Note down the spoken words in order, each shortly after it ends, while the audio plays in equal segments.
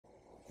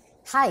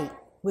Hi,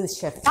 with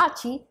Chef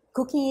Pachi,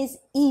 cooking is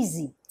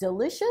easy,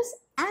 delicious,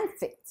 and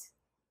fit.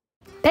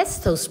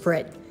 Pesto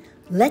spread.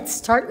 Let's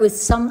start with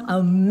some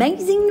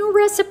amazing new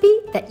recipe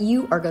that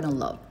you are gonna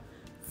love.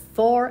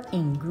 4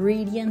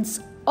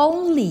 ingredients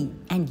only,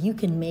 and you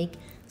can make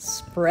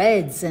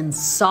spreads and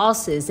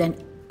sauces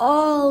and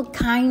all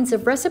kinds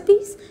of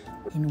recipes.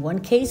 In one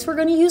case, we're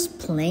gonna use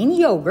plain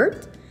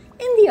yogurt.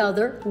 In the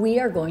other, we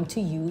are going to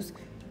use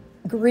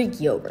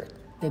Greek yogurt.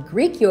 The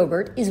Greek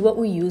yogurt is what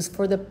we use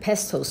for the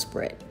pesto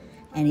spread,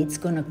 and it's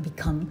gonna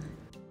become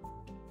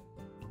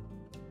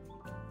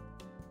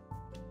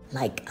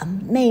like a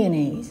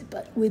mayonnaise,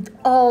 but with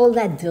all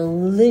that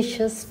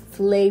delicious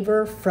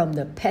flavor from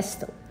the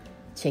pesto.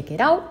 Check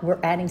it out. We're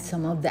adding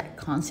some of that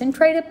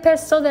concentrated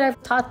pesto that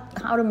I've taught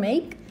how to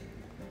make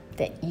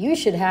that you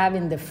should have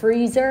in the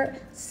freezer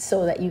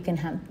so that you can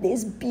have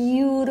this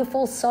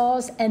beautiful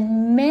sauce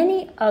and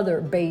many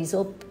other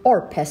basil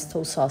or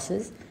pesto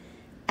sauces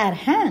at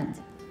hand,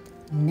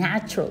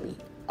 naturally,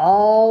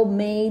 all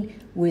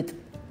made with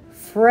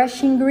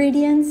fresh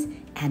ingredients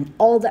and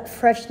all that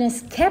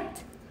freshness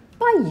kept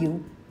by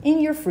you in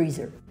your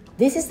freezer.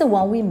 This is the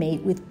one we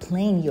made with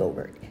plain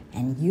yogurt,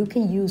 and you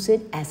can use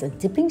it as a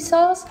dipping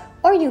sauce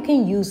or you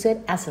can use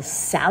it as a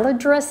salad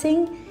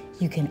dressing.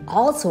 You can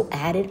also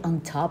add it on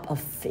top of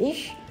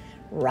fish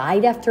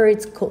right after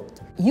it's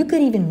cooked. You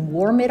could even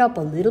warm it up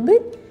a little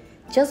bit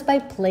just by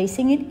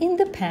placing it in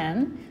the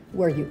pan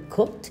where you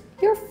cooked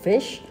your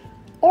fish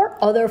or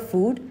other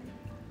food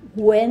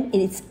when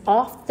it's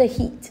off the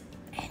heat.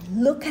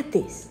 And look at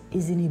this.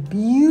 Isn't it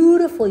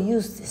beautiful?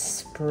 Use this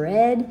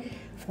spread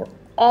for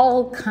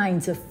all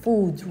kinds of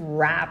foods,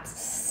 wraps,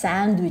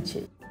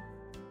 sandwiches.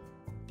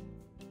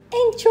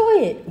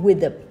 Enjoy it with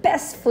the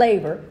best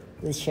flavor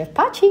with Chef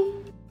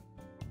Pachi.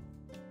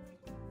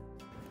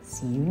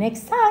 See you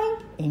next time.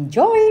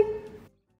 Enjoy!